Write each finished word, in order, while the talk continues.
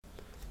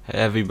Hey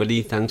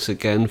everybody, thanks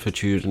again for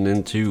tuning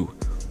into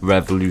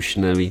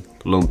Revolutionary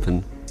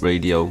Lumpen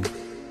Radio.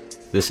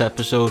 This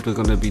episode we're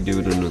going to be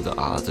doing another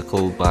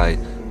article by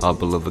our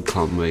beloved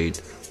comrade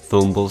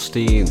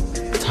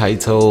Thumblestein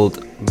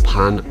titled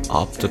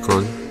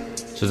Panopticon.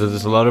 So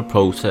there's a lot of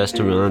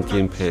protest around the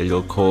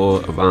Imperial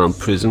Core around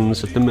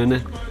prisons at the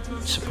minute.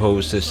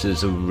 Suppose this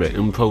is a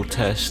written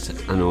protest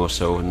and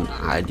also an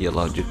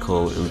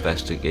ideological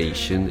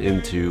investigation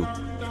into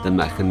the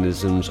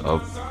mechanisms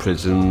of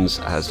prisons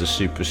as a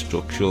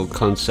superstructural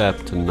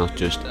concept and not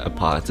just a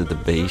part of the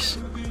base.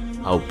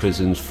 How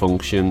prisons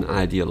function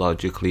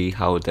ideologically,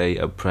 how they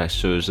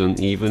oppress us, and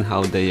even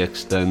how they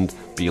extend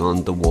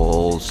beyond the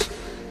walls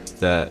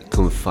that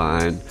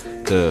confine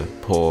the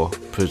poor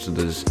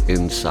prisoners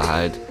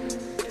inside.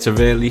 It's a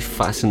really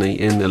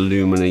fascinating,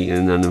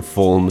 illuminating and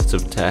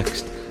informative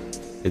text.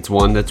 It's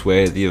one that's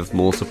worthy of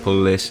multiple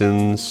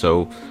listens,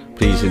 so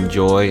please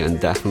enjoy and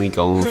definitely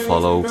go and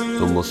follow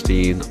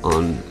Thumblestein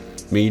on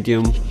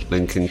Medium,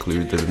 link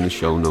included in the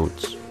show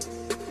notes.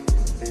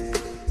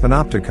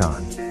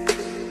 Panopticon.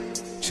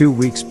 2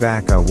 weeks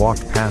back I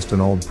walked past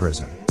an old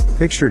prison.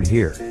 Pictured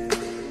here.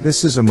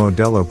 This is a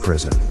Modelo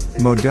prison.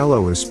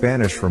 Modelo is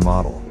Spanish for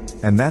model,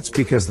 and that's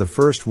because the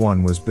first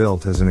one was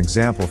built as an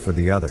example for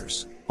the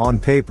others. On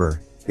paper,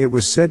 it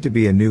was said to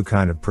be a new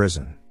kind of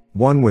prison,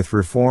 one with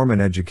reform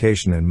and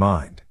education in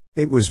mind.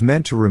 It was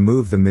meant to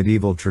remove the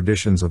medieval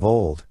traditions of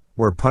old,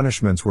 where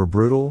punishments were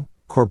brutal,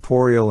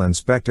 corporeal and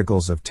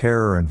spectacles of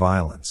terror and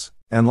violence.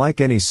 And like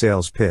any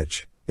sales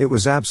pitch, it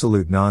was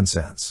absolute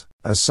nonsense.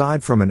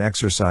 Aside from an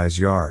exercise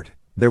yard,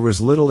 there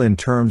was little in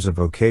terms of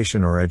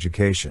vocation or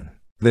education.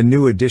 The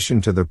new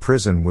addition to the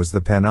prison was the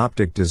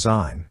panoptic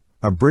design,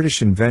 a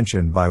British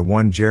invention by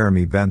one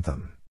Jeremy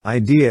Bentham.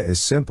 Idea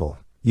is simple.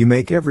 You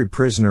make every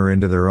prisoner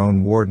into their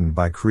own warden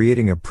by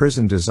creating a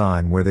prison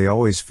design where they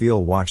always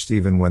feel watched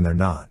even when they're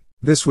not.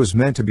 This was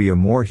meant to be a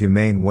more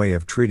humane way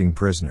of treating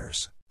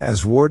prisoners,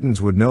 as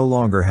wardens would no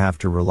longer have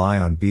to rely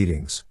on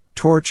beatings,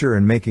 torture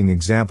and making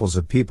examples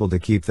of people to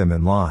keep them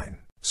in line.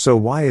 So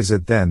why is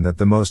it then that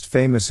the most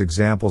famous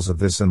examples of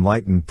this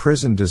enlightened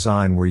prison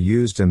design were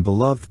used and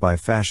beloved by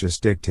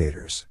fascist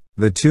dictators?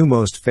 The two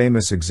most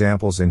famous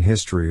examples in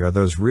history are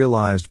those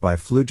realized by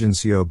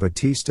Fulgencio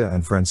Batista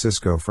and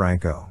Francisco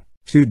Franco.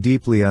 Two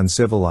deeply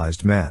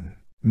uncivilized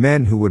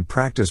men who would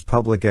practice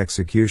public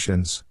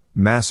executions,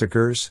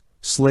 massacres,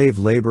 slave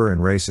labor and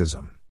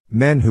racism.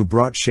 Men who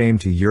brought shame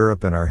to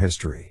Europe and our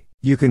history.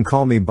 You can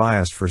call me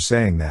biased for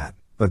saying that,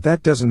 but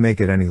that doesn't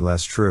make it any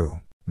less true.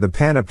 The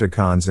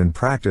panopticons in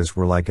practice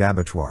were like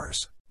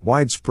abattoirs.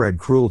 Widespread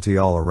cruelty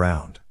all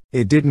around.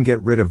 It didn't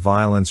get rid of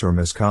violence or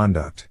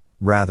misconduct,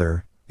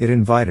 rather, it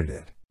invited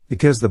it.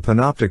 Because the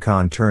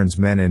panopticon turns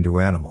men into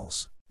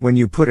animals. When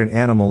you put an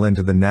animal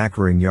into the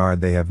knackering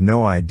yard, they have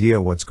no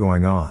idea what's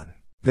going on.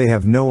 They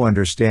have no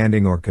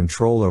understanding or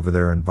control over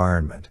their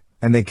environment,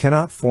 and they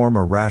cannot form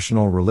a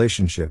rational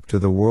relationship to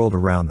the world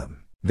around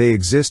them. They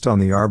exist on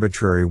the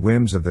arbitrary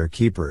whims of their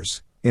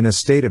keepers, in a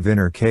state of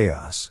inner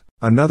chaos.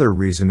 Another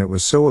reason it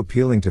was so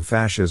appealing to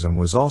fascism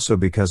was also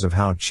because of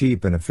how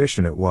cheap and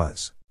efficient it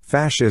was.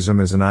 Fascism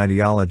is an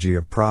ideology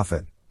of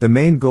profit. The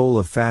main goal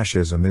of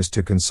fascism is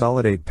to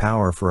consolidate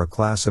power for a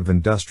class of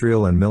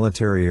industrial and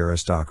military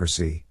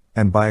aristocracy,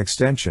 and by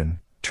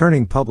extension,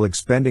 turning public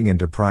spending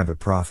into private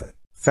profit.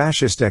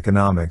 Fascist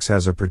economics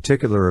has a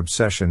particular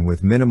obsession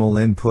with minimal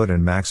input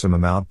and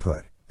maximum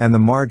output, and the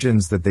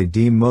margins that they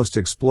deem most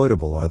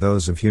exploitable are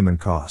those of human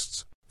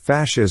costs.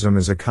 Fascism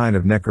is a kind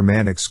of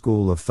necromantic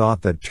school of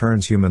thought that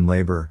turns human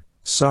labor,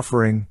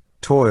 suffering,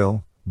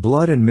 toil,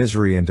 blood and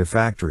misery into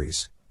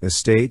factories,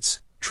 estates,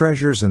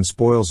 treasures and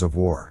spoils of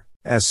war.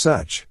 As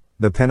such,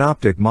 the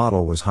panoptic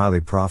model was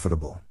highly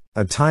profitable.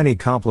 A tiny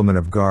complement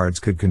of guards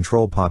could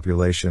control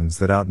populations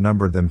that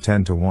outnumbered them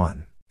 10 to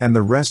 1. And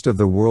the rest of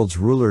the world's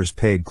rulers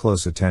paid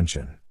close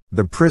attention.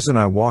 The prison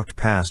I walked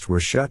past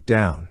was shut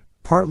down,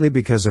 partly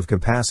because of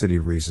capacity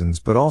reasons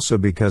but also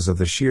because of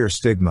the sheer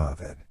stigma of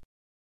it.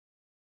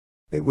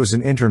 It was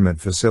an internment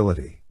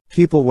facility.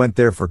 People went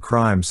there for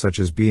crimes such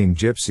as being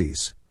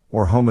gypsies,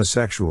 or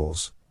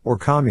homosexuals, or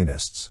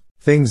communists,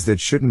 things that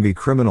shouldn't be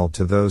criminal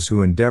to those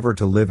who endeavor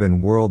to live in a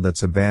world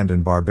that's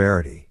abandoned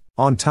barbarity.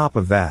 On top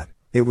of that,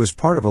 it was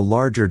part of a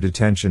larger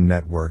detention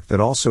network that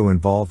also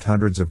involved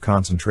hundreds of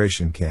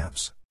concentration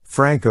camps.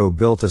 Franco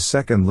built a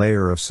second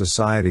layer of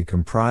society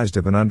comprised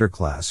of an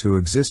underclass who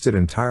existed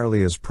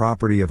entirely as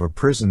property of a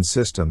prison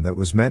system that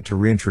was meant to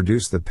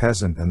reintroduce the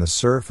peasant and the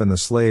serf and the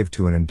slave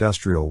to an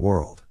industrial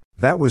world.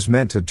 That was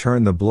meant to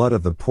turn the blood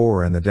of the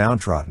poor and the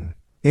downtrodden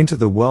into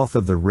the wealth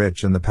of the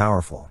rich and the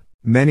powerful.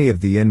 Many of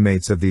the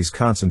inmates of these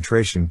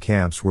concentration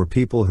camps were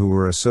people who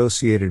were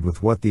associated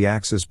with what the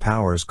Axis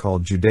powers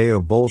called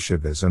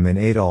Judeo-Bolshevism in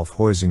Adolf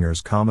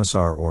Heusinger's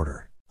Commissar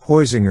order.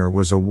 Heusinger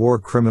was a war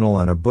criminal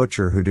and a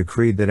butcher who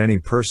decreed that any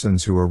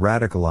persons who were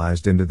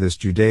radicalized into this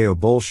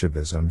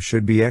Judeo-Bolshevism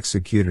should be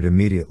executed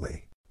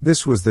immediately.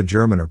 This was the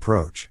German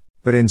approach.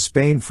 But in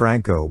Spain,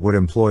 Franco would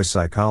employ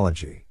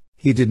psychology.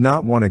 He did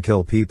not want to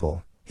kill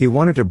people. He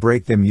wanted to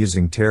break them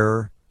using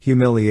terror,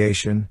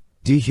 humiliation,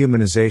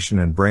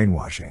 dehumanization and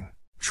brainwashing.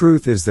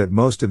 Truth is that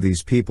most of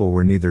these people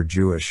were neither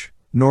Jewish,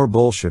 nor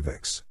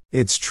Bolsheviks.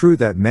 It's true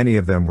that many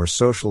of them were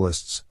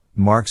socialists,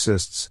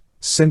 Marxists,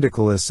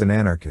 syndicalists and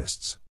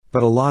anarchists.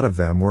 But a lot of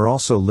them were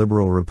also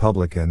liberal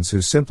Republicans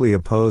who simply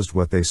opposed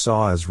what they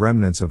saw as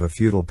remnants of a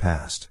feudal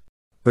past.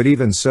 But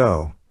even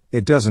so,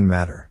 it doesn't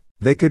matter.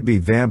 They could be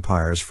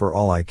vampires for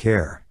all I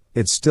care.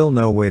 It's still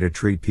no way to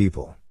treat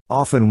people.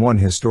 Often one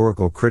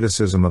historical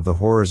criticism of the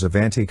horrors of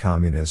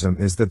anti-communism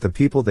is that the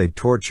people they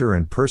torture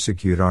and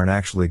persecute aren't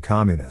actually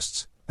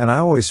communists. And I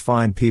always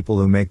find people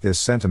who make this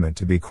sentiment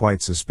to be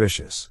quite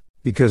suspicious.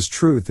 Because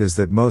truth is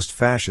that most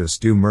fascists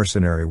do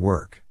mercenary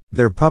work.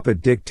 They're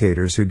puppet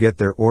dictators who get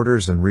their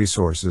orders and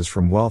resources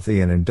from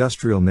wealthy and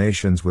industrial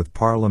nations with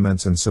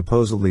parliaments and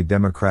supposedly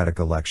democratic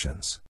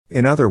elections.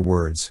 In other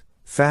words,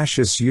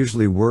 fascists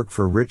usually work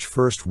for rich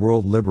first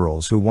world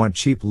liberals who want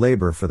cheap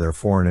labor for their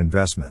foreign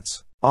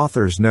investments.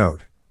 Authors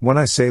note, when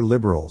I say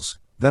liberals,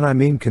 then I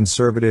mean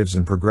conservatives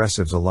and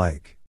progressives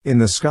alike. In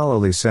the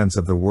scholarly sense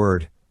of the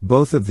word,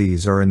 both of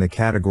these are in the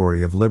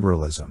category of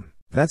liberalism.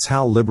 That's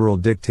how liberal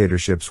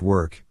dictatorships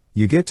work.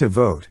 You get to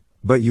vote,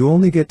 but you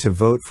only get to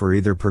vote for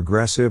either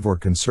progressive or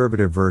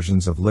conservative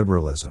versions of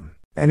liberalism.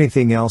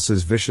 Anything else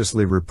is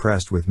viciously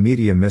repressed with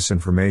media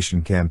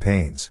misinformation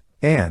campaigns,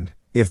 and,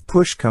 if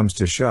push comes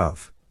to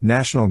shove,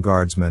 National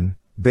Guardsmen,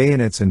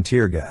 bayonets and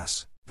tear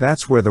gas.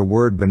 That's where the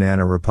word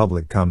banana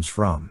republic comes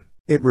from.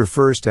 It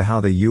refers to how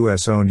the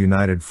US-owned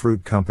United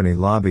Fruit Company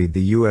lobbied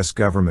the US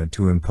government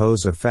to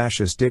impose a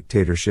fascist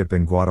dictatorship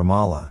in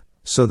Guatemala,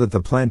 so that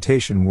the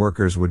plantation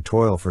workers would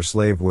toil for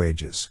slave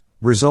wages,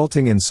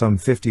 resulting in some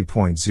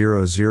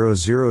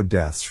 50,000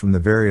 deaths from the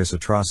various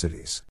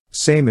atrocities.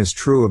 Same is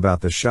true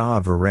about the Shah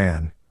of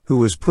Iran, who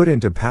was put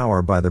into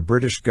power by the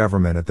British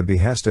government at the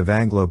behest of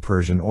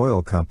Anglo-Persian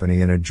Oil Company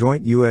in a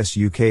joint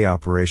US-UK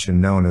operation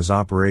known as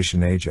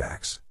Operation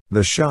Ajax.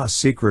 The Shah's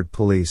secret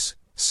police,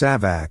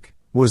 SAVAK,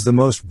 was the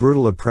most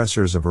brutal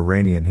oppressors of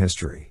Iranian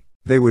history.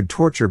 They would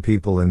torture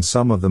people in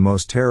some of the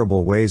most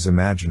terrible ways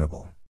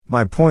imaginable.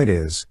 My point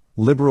is,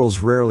 liberals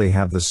rarely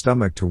have the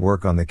stomach to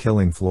work on the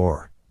killing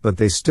floor, but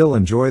they still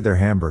enjoy their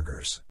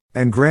hamburgers.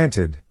 And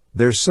granted,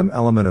 there's some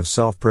element of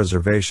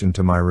self-preservation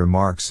to my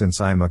remarks since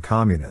I am a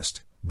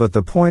communist, but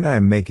the point I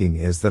am making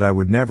is that I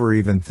would never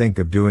even think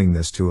of doing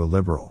this to a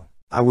liberal.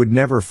 I would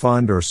never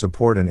fund or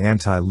support an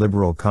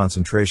anti-liberal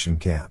concentration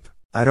camp.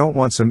 I don't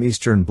want some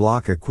Eastern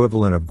Bloc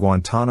equivalent of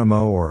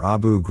Guantanamo or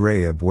Abu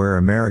Ghraib where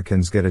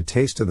Americans get a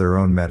taste of their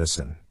own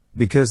medicine,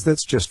 because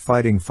that's just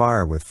fighting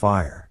fire with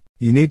fire.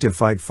 You need to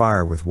fight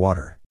fire with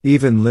water.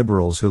 Even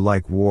liberals who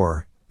like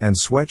war, and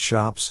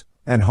sweatshops,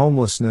 and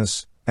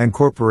homelessness, and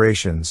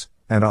corporations,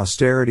 and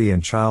austerity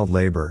and child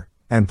labor,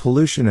 and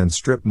pollution and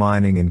strip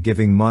mining and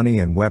giving money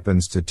and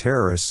weapons to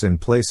terrorists in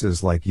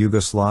places like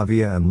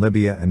Yugoslavia and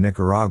Libya and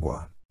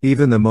Nicaragua.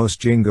 Even the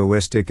most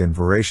jingoistic and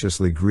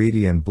voraciously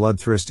greedy and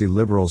bloodthirsty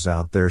liberals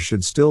out there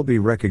should still be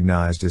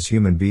recognized as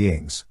human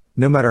beings,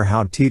 no matter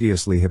how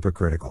tediously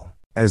hypocritical,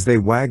 as they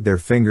wag their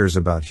fingers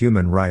about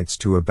human rights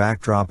to a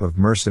backdrop of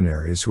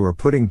mercenaries who are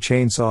putting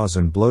chainsaws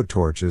and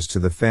blowtorches to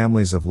the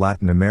families of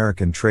Latin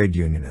American trade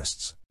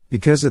unionists.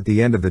 Because at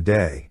the end of the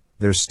day,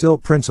 there's still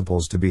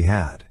principles to be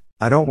had.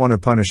 I don't want to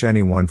punish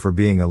anyone for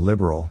being a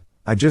liberal,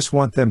 I just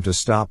want them to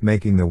stop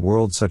making the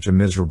world such a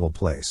miserable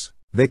place.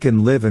 They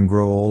can live and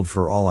grow old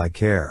for all I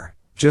care,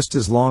 just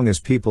as long as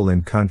people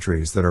in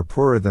countries that are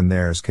poorer than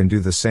theirs can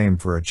do the same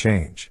for a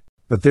change.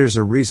 But there's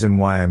a reason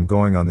why I'm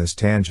going on this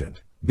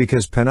tangent.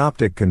 Because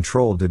panoptic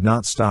control did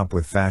not stop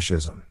with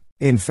fascism.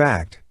 In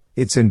fact,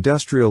 it's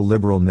industrial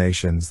liberal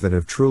nations that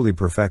have truly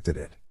perfected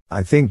it.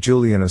 I think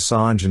Julian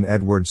Assange and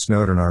Edward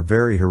Snowden are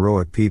very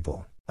heroic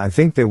people. I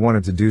think they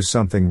wanted to do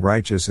something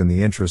righteous in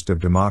the interest of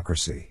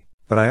democracy.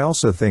 But I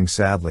also think,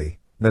 sadly,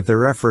 that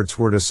their efforts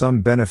were to some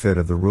benefit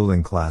of the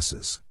ruling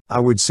classes. I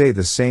would say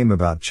the same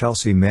about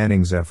Chelsea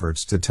Manning's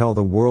efforts to tell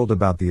the world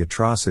about the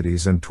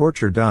atrocities and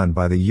torture done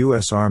by the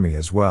US Army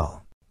as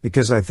well.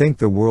 Because I think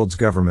the world's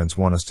governments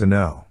want us to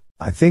know.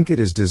 I think it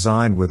is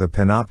designed with a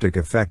panoptic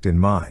effect in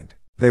mind.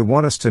 They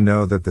want us to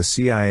know that the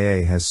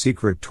CIA has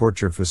secret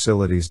torture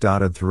facilities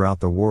dotted throughout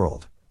the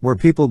world, where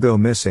people go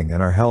missing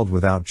and are held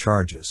without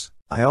charges.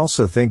 I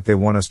also think they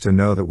want us to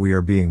know that we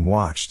are being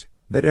watched,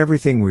 that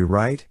everything we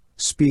write,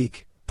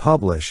 speak,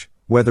 publish,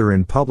 whether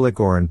in public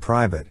or in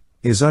private,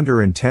 is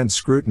under intense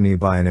scrutiny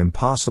by an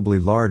impossibly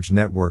large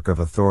network of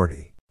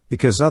authority.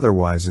 Because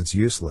otherwise it's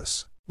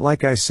useless.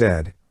 Like I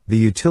said, the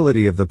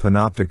utility of the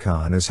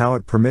panopticon is how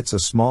it permits a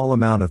small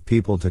amount of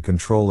people to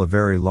control a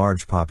very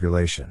large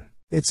population.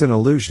 It's an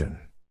illusion.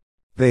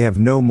 They have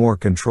no more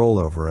control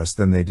over us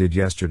than they did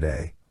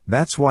yesterday.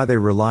 That's why they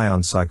rely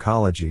on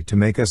psychology to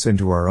make us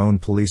into our own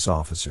police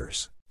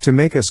officers, to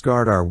make us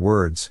guard our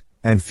words,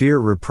 and fear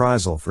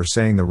reprisal for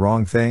saying the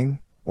wrong thing,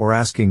 or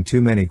asking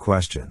too many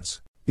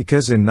questions.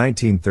 Because in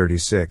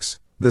 1936,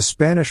 the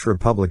Spanish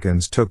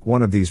Republicans took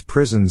one of these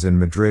prisons in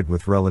Madrid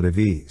with relative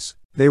ease.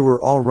 They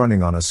were all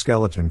running on a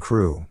skeleton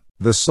crew.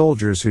 The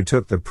soldiers who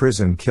took the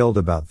prison killed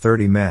about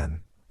 30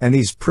 men, And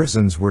these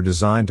prisons were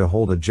designed to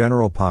hold a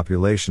general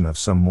population of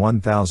some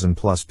 1,000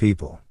 plus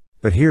people.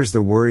 But here's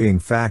the worrying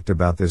fact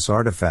about this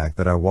artifact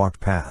that I walked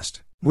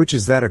past, which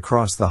is that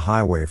across the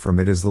highway from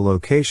it is the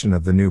location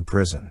of the new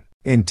prison,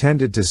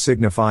 intended to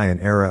signify an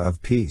era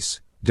of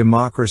peace,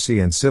 democracy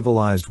and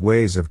civilized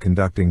ways of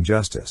conducting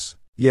justice.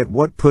 Yet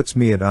what puts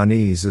me at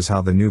unease is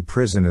how the new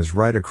prison is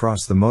right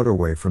across the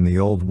motorway from the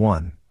old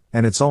one,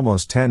 and it's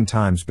almost 10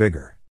 times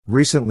bigger.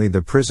 Recently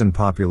the prison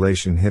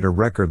population hit a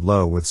record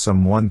low with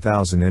some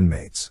 1,000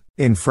 inmates.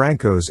 In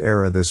Franco's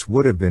era this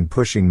would have been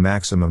pushing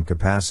maximum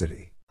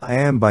capacity. I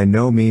am by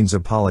no means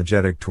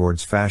apologetic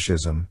towards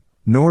fascism,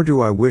 nor do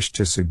I wish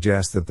to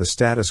suggest that the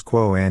status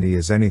quo ante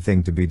is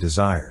anything to be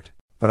desired.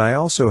 But I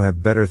also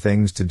have better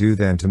things to do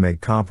than to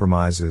make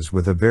compromises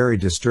with a very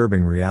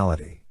disturbing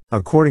reality.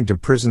 According to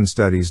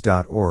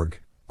prisonstudies.org,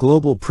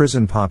 global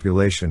prison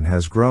population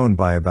has grown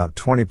by about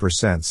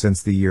 20%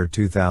 since the year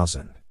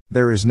 2000.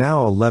 There is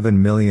now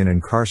 11 million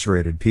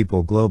incarcerated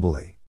people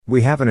globally.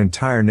 We have an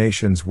entire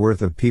nation's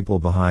worth of people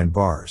behind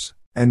bars.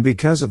 And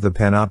because of the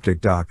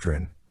panoptic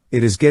doctrine,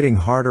 it is getting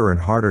harder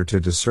and harder to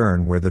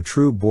discern where the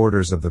true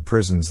borders of the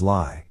prisons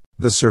lie.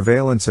 The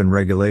surveillance and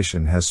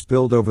regulation has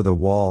spilled over the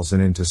walls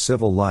and into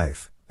civil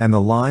life, and the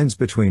lines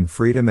between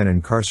freedom and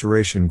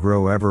incarceration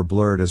grow ever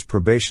blurred as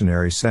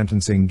probationary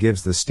sentencing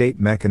gives the state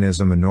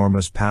mechanism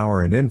enormous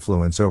power and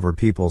influence over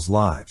people's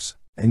lives.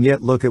 And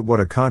yet look at what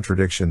a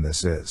contradiction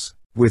this is.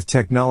 With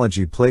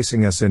technology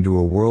placing us into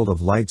a world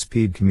of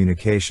light-speed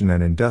communication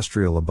and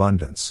industrial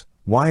abundance,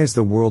 why is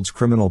the world's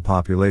criminal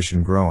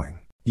population growing?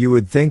 You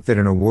would think that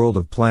in a world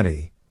of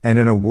plenty, and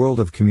in a world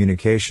of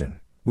communication,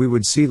 we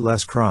would see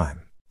less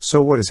crime.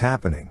 So what is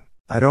happening?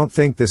 I don't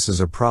think this is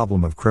a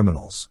problem of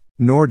criminals.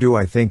 Nor do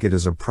I think it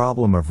is a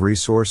problem of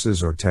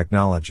resources or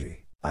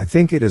technology. I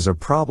think it is a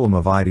problem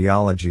of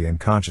ideology and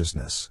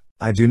consciousness.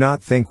 I do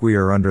not think we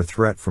are under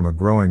threat from a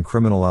growing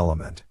criminal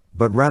element,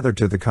 but rather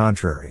to the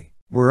contrary.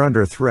 We're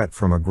under threat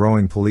from a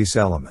growing police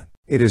element.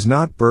 It is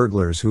not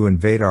burglars who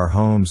invade our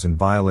homes and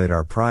violate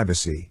our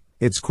privacy,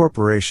 it's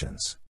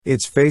corporations.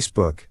 It's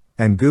Facebook,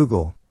 and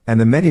Google, and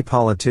the many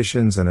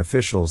politicians and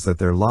officials that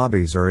their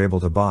lobbies are able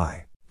to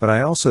buy. But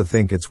I also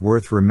think it's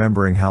worth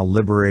remembering how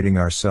liberating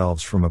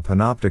ourselves from a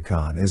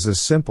panopticon is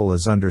as simple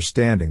as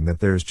understanding that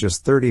there's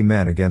just 30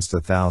 men against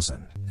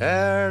 1,000.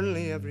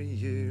 Early every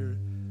year,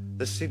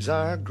 the seeds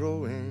are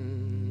growing.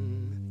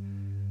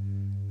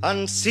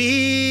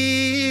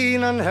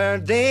 Unseen,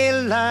 unheard, they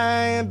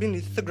lie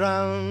beneath the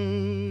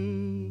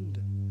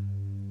ground.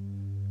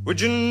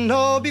 Would you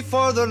know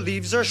before the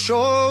leaves are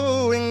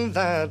showing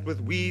that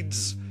with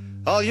weeds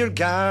all your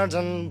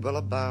garden will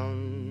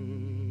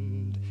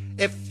abound?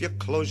 If you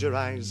close your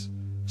eyes,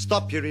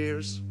 stop your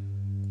ears,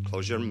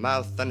 close your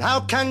mouth, and how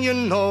can you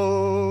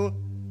know?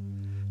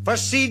 For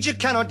seed you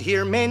cannot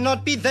hear may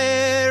not be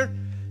there,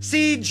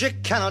 seed you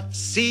cannot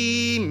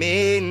see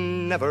may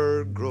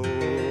never grow.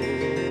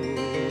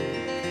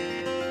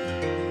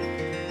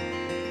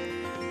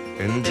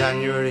 In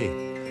January,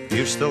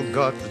 you've still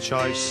got the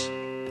choice.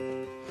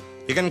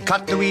 You can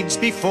cut the weeds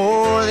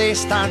before they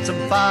start to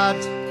bud.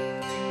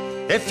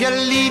 If you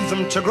leave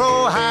them to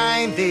grow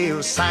high,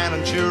 they'll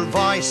silence your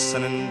voice,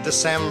 and in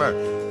December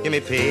you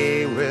may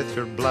pay with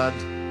your blood.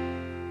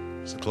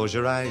 So close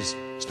your eyes,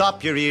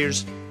 stop your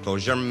ears,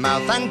 close your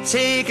mouth and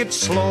take it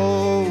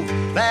slow.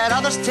 Let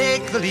others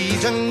take the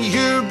lead and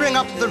you bring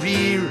up the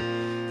rear,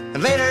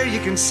 and later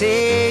you can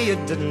say you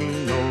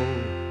didn't know.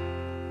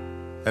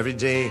 Every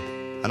day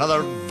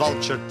another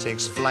vulture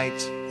takes flight.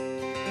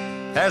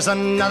 There's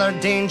another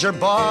danger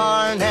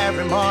born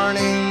every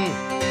morning.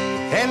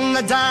 In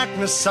the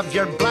darkness of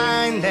your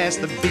blindness,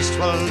 the beast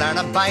will learn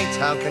a bite.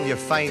 How can you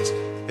fight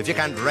if you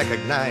can't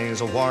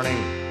recognize a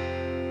warning?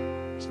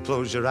 So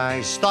close your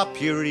eyes, stop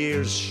your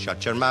ears,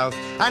 shut your mouth,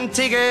 and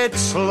take it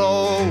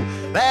slow.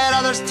 Let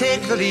others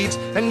take the lead,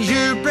 and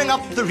you bring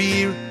up the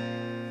rear,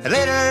 and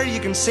later you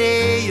can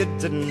say you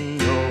didn't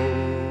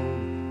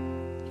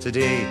know.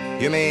 Today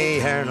you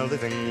may earn a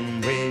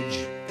living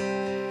wage.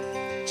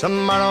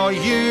 Tomorrow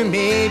you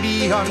may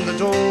be on the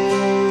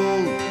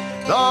dole.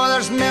 Though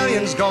there's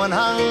millions going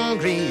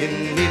hungry, you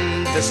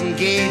needn't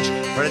disengage,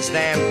 for it's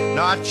them,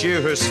 not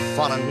you, who's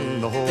fallen in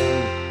the hole.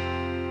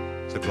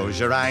 So close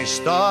your eyes,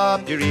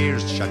 stop your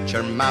ears, shut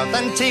your mouth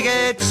and take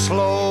it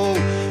slow.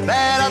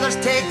 Let others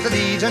take the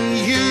lead and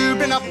you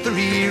bring up the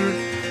rear,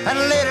 and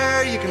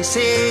later you can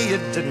say you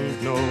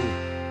didn't know.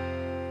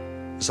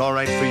 It's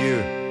alright for you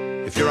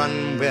if you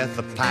run with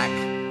the pack.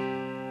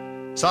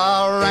 It's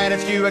alright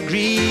if you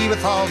agree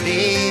with all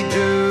they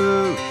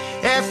do.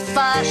 If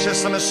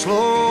fascism is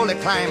slowly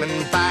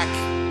climbing back,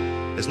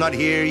 it's not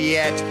here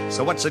yet,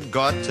 so what's it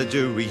got to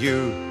do with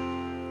you?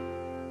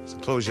 So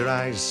close your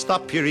eyes,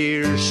 stop your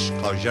ears,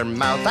 close your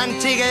mouth and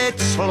take it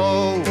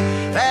slow.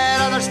 Let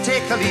others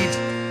take the lead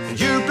and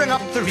you bring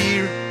up the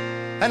rear,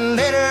 and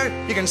later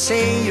you can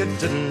say you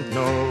didn't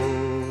know.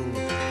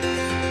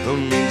 The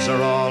weeds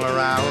are all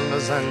around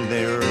us and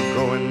they're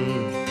growing.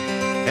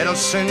 It'll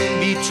soon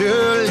be too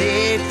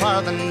late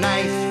for the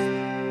knife.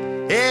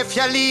 If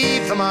you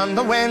leave them on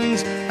the wind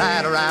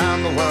that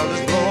around the world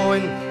is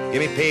blowing, you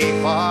may pay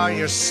for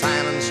your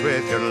silence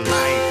with your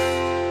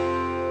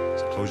life.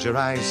 So close your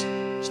eyes,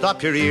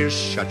 stop your ears,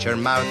 shut your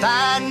mouth,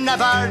 and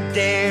never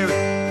dare.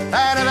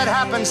 And if it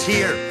happens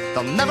here,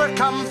 they'll never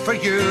come for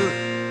you,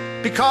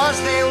 because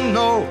they'll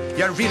know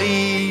you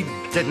really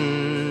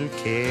didn't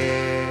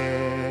care.